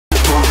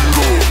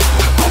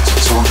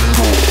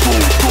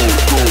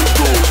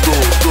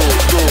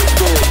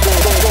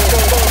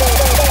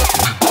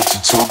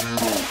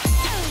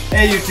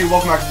Hey YouTube,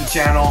 welcome back to the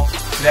channel.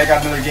 Today I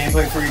got another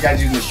gameplay for you guys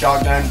using the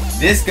shotgun.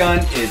 This gun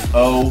is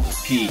OP.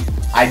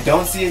 I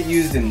don't see it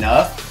used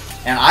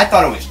enough, and I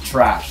thought it was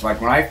trash.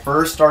 Like when I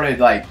first started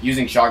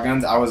using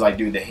shotguns, I was like,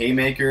 dude, the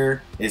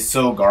Haymaker is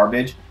so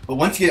garbage. But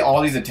once you get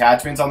all these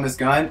attachments on this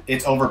gun,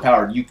 it's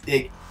overpowered.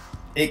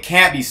 It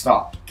can't be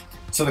stopped.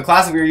 So the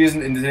class that we were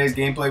using in today's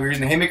gameplay, we were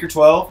using the Haymaker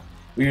 12,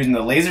 we were using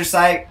the laser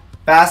sight,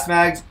 fast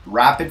mags,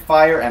 rapid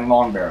fire, and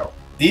long barrel.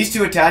 These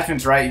two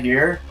attachments right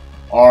here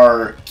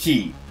are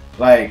key.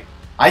 Like,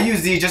 I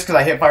use these just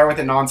because I hit fire with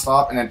it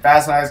non-stop, and then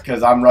fast mags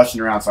because I'm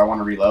rushing around so I want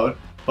to reload.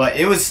 But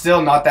it was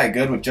still not that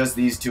good with just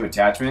these two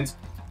attachments.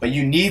 But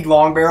you need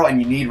long barrel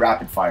and you need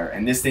rapid fire,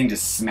 and this thing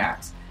just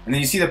smacks. And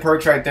then you see the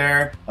perks right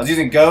there. I was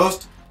using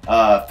Ghost,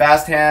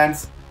 Fast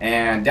Hands,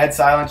 and Dead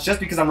Silence just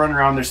because I'm running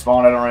around their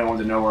spawn. I don't really want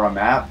to know where I'm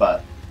at.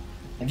 But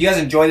if you guys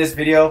enjoy this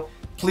video,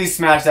 please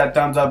smash that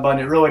thumbs up button.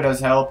 It really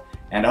does help.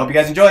 And I hope you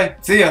guys enjoy.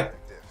 See ya!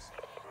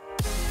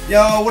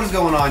 Yo, what is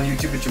going on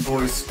YouTube? It's your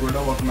boy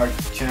Squirto. Welcome back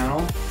to the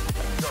channel.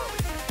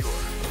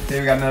 Today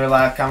we got another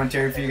live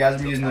commentary for you guys.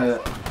 I'm using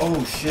the...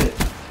 Oh shit.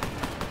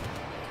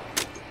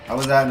 How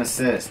was that an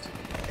assist?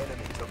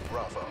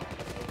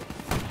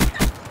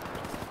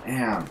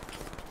 Damn. Alright,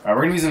 we're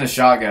gonna be using a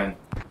shotgun.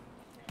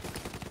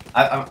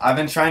 I've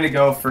been trying to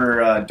go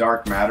for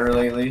dark matter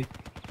lately.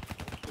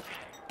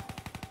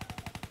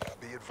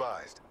 Be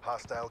advised,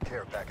 hostile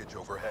care package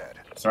overhead.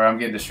 Sorry, I'm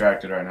getting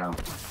distracted right now.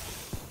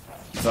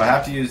 So I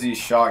have to use these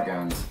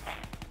shotguns.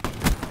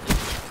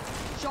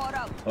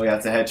 Oh yeah,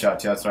 it's a headshot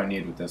too. That's what I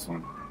need with this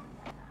one.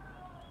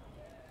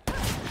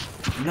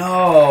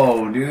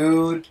 No,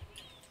 dude.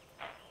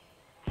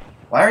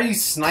 Why are you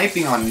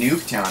sniping on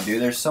Nuketown, dude?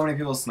 There's so many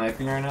people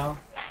sniping right now.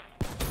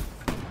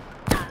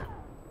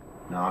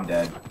 No, I'm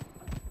dead.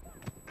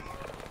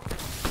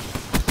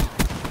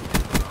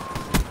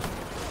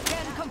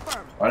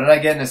 Why did I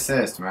get an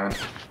assist, man?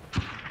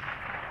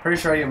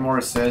 Pretty sure I get more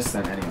assists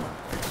than anyone.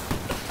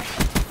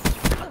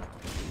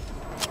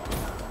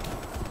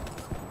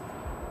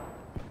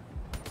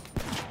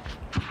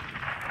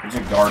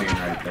 There's a Guardian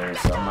right there,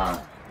 so I'm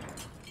not...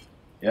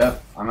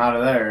 Yep, I'm out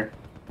of there.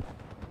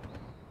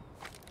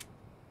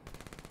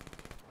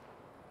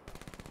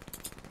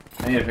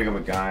 I need to pick up a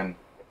gun.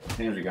 I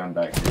think there's a gun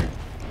back here.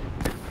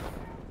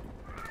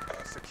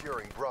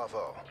 Securing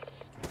Bravo.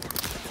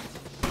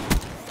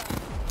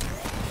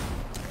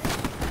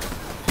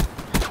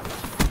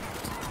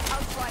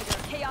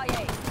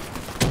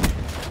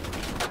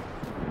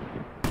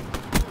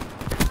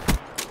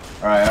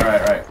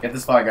 Alright. Get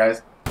this spot,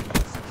 guys.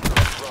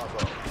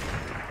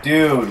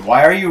 Dude,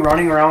 why are you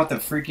running around with the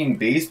freaking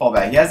baseball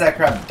bat? He has that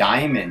crap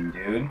diamond,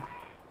 dude.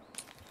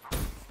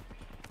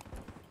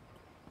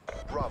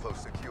 Bravo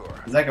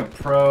secure. He's like a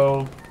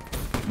pro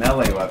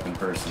melee weapon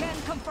person.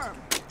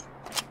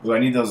 Ooh, I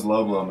need those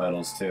low blow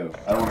medals too.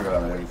 I don't want to go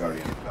that way. There's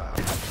Guardian.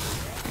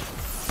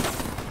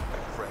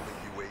 Friendly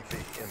UAV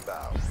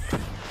inbound.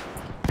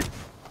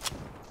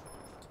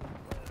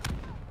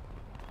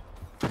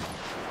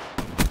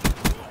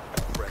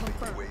 Friendly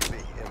UAV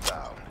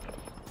inbound.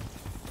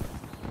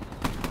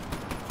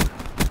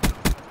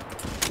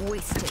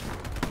 Wasted.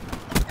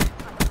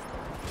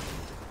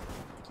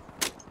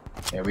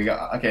 Yeah, we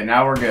got. Okay,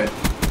 now we're good.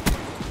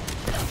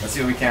 Let's see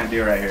what we can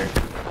do right here.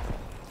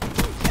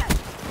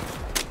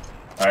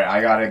 Alright,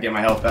 I gotta get my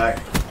health back.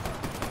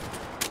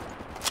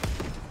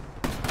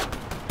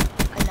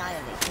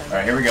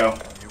 Alright, here we go.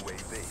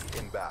 UAV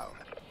inbound.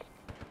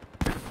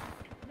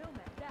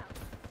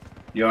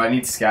 Yo, I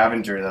need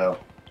scavenger though.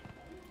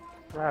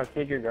 Wow,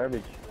 take your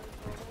garbage.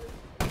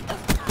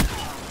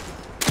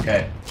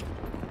 Okay.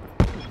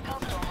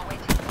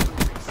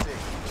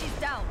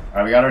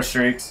 Alright, we got our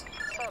streaks.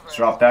 Let's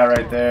drop that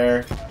right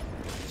there.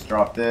 Let's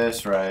drop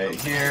this right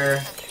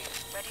here.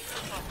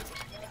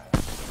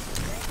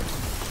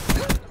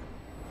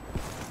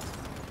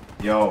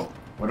 Yo,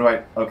 what do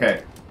I...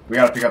 Okay, we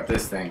gotta pick up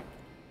this thing.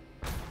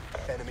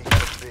 Enemy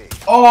B.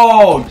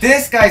 Oh,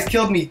 this guy's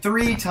killed me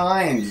 3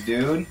 times,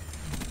 dude.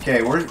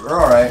 Okay, we're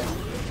alright.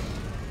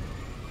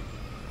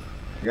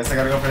 I guess I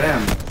gotta go for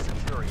them.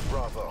 Securing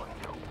Bravo.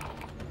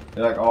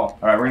 They're like, oh,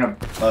 alright, we're gonna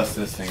bust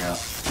this thing out.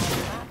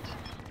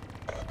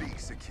 B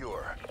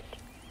secure.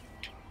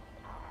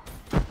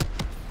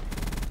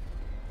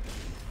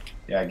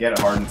 Yeah, get it,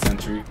 hardened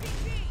sentry.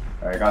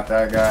 Alright, got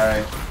that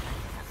guy.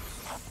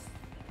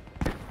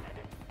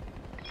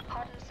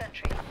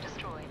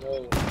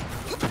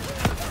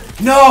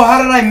 No,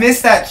 how did I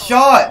miss that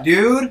shot,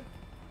 dude?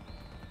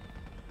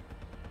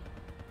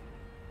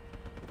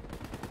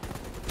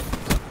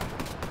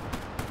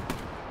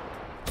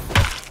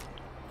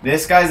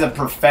 This guy's a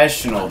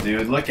professional,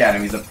 dude. Look at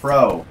him, he's a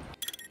pro.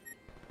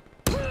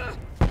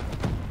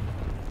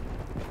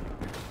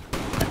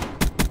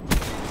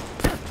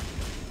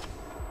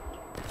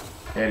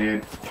 Yeah,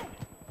 dude.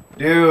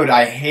 Dude,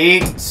 I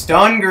hate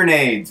stun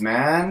grenades,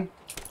 man.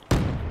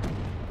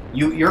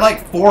 You're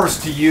like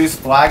forced to use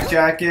flak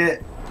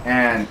jacket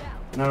and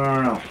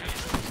no.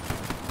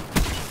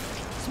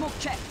 Smoke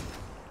check.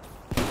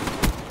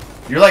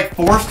 You're like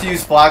forced to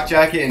use flak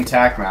jacket and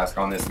tac mask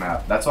on this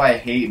map. That's why I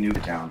hate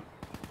Nuketown.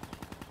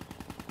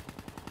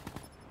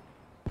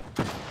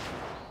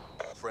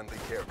 Friendly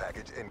care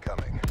package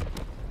incoming.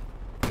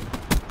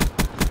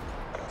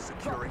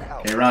 Securing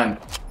house. Okay, run.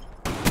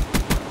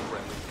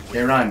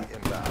 Okay, run.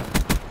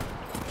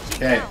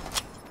 Okay.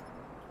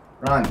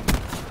 Run.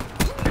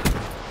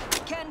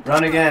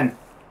 Run again.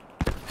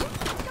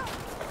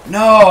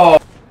 No!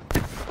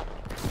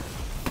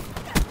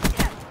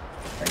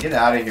 Get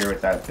out of here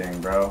with that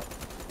thing, bro.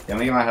 Let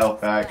me get my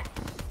health back.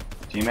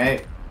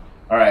 Teammate.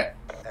 Alright.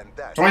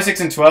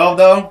 26 and 12,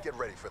 though. Get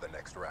ready for the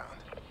next round.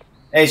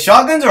 Hey,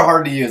 shotguns are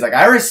hard to use. Like,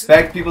 I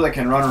respect people that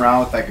can run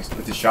around with, like,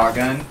 with a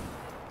shotgun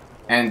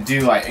and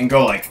do, like, and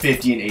go, like,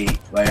 50 and 8.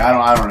 Like,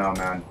 I don't know,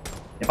 man.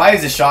 If I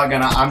use a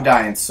shotgun, I'm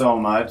dying so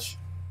much.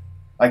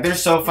 Like, they're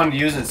so fun to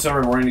use. It's so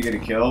rewarding to get a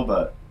kill,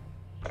 but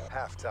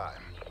Halftime.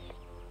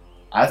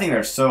 I think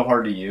they're so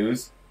hard to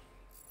use.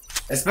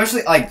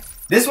 Especially, like,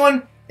 this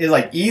one is,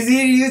 like, easy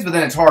to use, but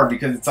then it's hard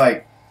because it's,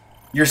 like,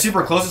 you're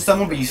super close to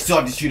someone, but you still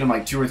have to shoot them,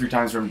 like, 2 or 3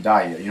 times for them to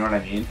die. You know what I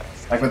mean?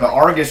 Like, with the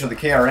Argus or the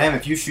KRM,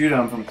 if you shoot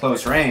them from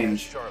close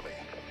range,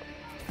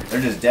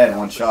 they're just dead in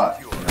one shot,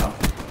 you know?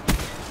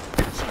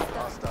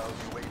 Hostile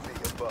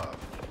UAV above.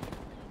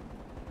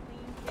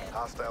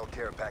 Hostile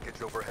care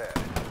package overhead.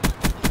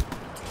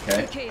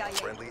 Okay.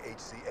 Friendly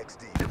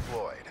HCXD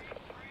deployed.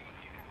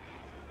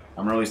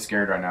 I'm really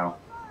scared right now.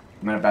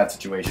 I'm in a bad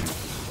situation.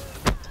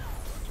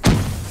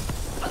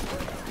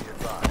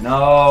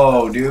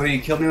 No, dude, he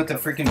killed me with the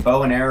freaking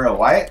bow and arrow.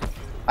 Why?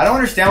 I don't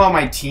understand why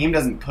my team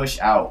doesn't push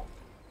out.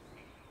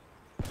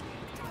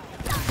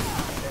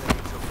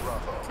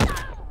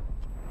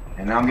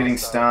 And now I'm getting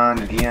stunned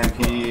and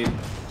EMP'd.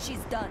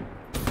 She's done.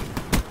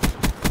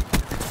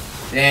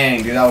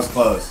 Dang, dude, that was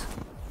close.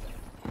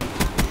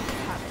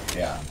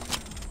 Yeah.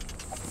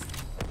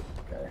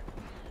 Okay.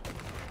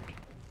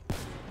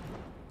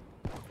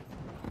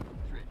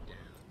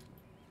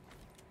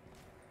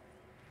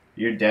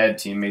 You're dead,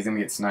 teammate. He's gonna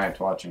get sniped.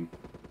 Watch him.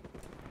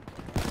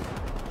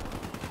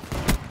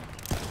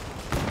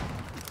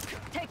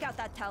 Take out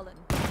that talon.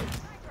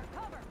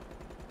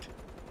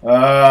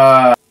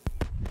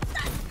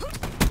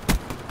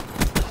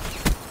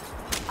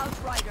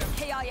 Outrider,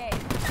 KIA.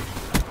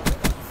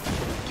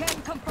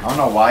 I don't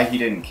know why he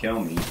didn't kill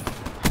me.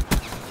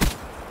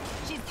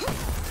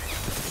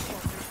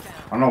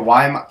 I don't know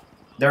why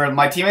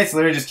my teammates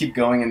literally just keep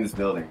going in this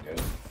building, dude.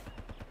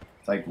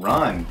 It's like,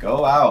 run,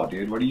 go out,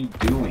 dude. What are you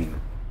doing?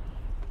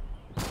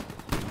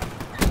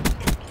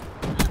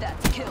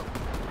 That's kill.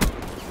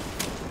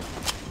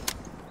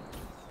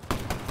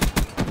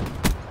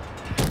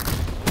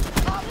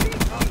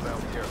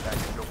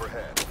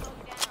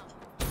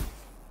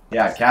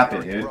 Yeah, cap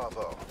it, dude.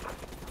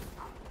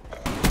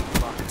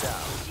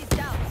 She's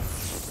down.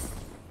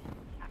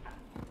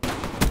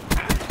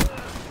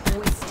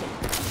 Wasted.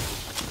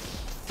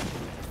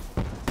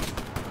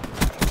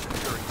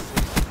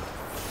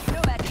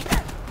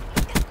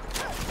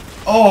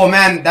 Oh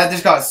man, that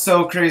just got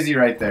so crazy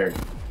right there.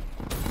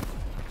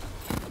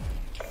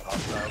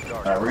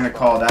 Alright, we're gonna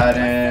call that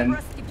in.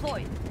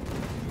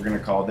 We're gonna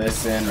call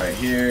this in right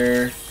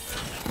here.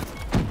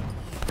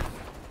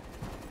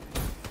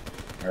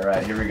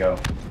 Alright, here we go.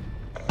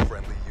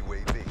 Friendly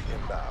UAV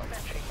inbound.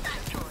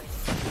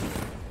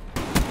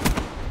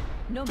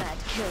 Nomad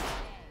killed.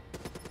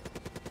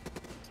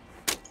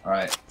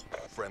 Alright.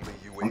 Friendly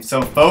UAV. I'm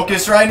so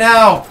focused right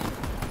now!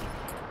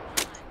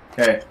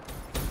 Okay.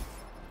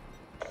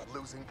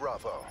 Losing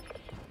Bravo.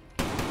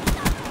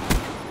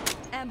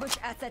 Ambush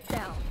asset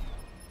down.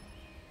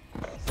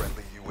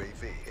 Friendly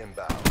UAV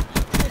inbound.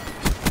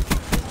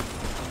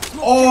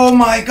 Oh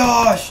my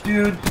gosh,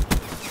 dude!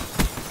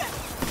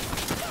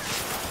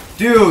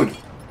 Dude!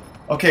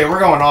 Okay, we're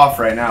going off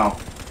right now.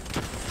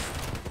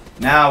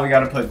 Now we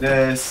gotta put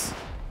this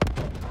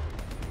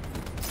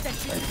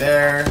right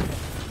there.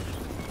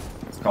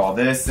 Let's call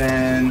this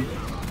in.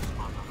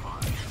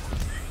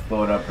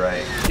 Blow it up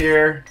right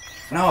here.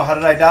 No, how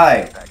did I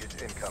die?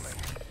 Package incoming.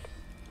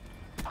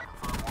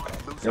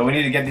 Yo, we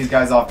need to get these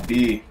guys off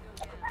B.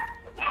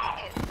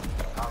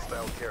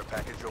 Hostile care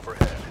package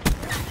overhead.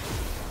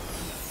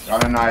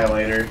 Got an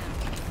annihilator.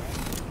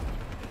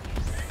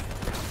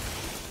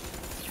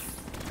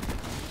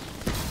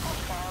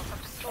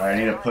 Alright, I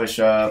need to push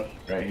up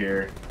right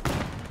here.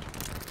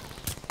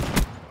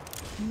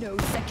 No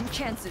second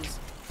chances.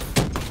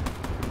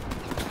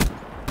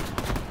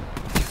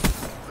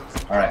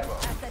 Alright.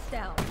 Asset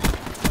down.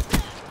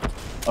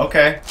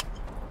 Okay.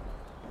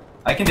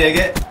 I can dig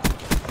it.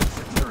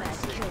 Nomad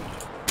killed.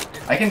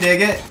 I can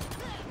dig it.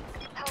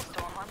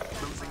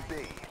 Losing B.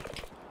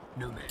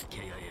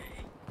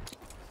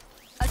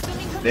 Assuming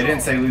control. They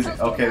didn't say losing.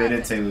 Okay, they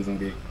did say losing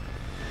B.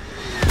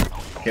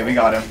 Okay, we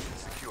got him.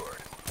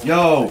 Secured.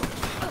 Yo.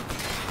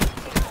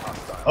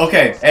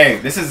 Okay, hey,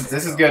 this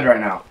is good right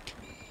now.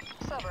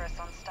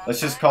 Let's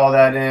just call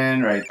that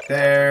in right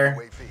there.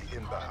 UAV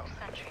inbound.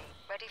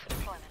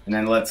 And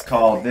then let's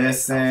call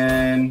this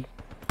in.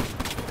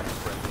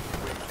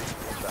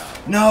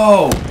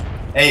 No!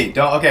 Hey,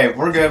 don't. Okay,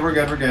 we're good, we're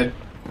good, we're good.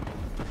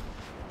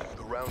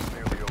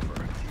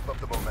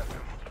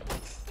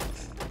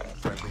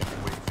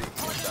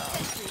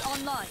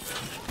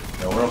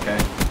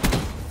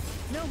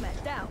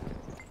 down.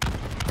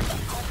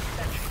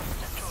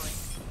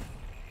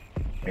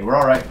 Hey, we're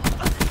alright.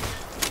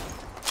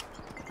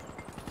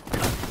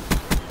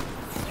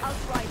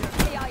 Outrider,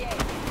 KIA.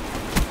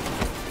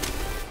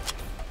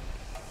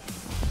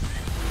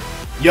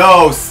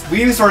 Yo,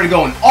 we started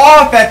going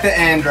off at the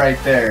end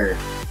right there.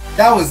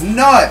 That was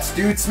nuts,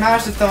 dude.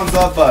 Smash the thumbs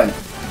up button.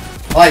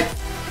 Like,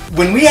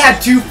 when we had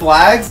 2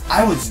 flags,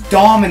 I was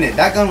dominant.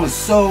 That gun was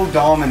so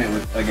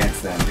dominant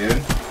against them,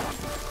 dude.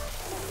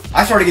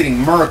 I started getting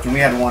murked when we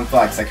had 1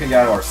 flag because I couldn't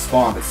get out of our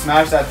spawn. But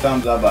smash that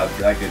thumbs up button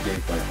for that good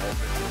gameplay.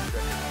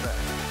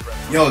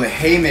 Yo, the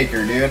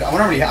Haymaker, dude. I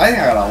wonder how many. I think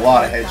I got a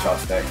lot of headshots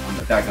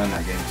with that gun in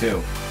that game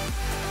too.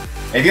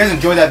 Hey, if you guys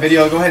enjoyed that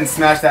video, go ahead and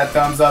smash that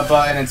thumbs up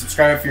button and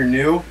subscribe if you're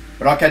new.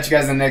 But I'll catch you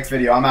guys in the next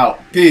video. I'm out.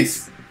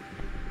 Peace.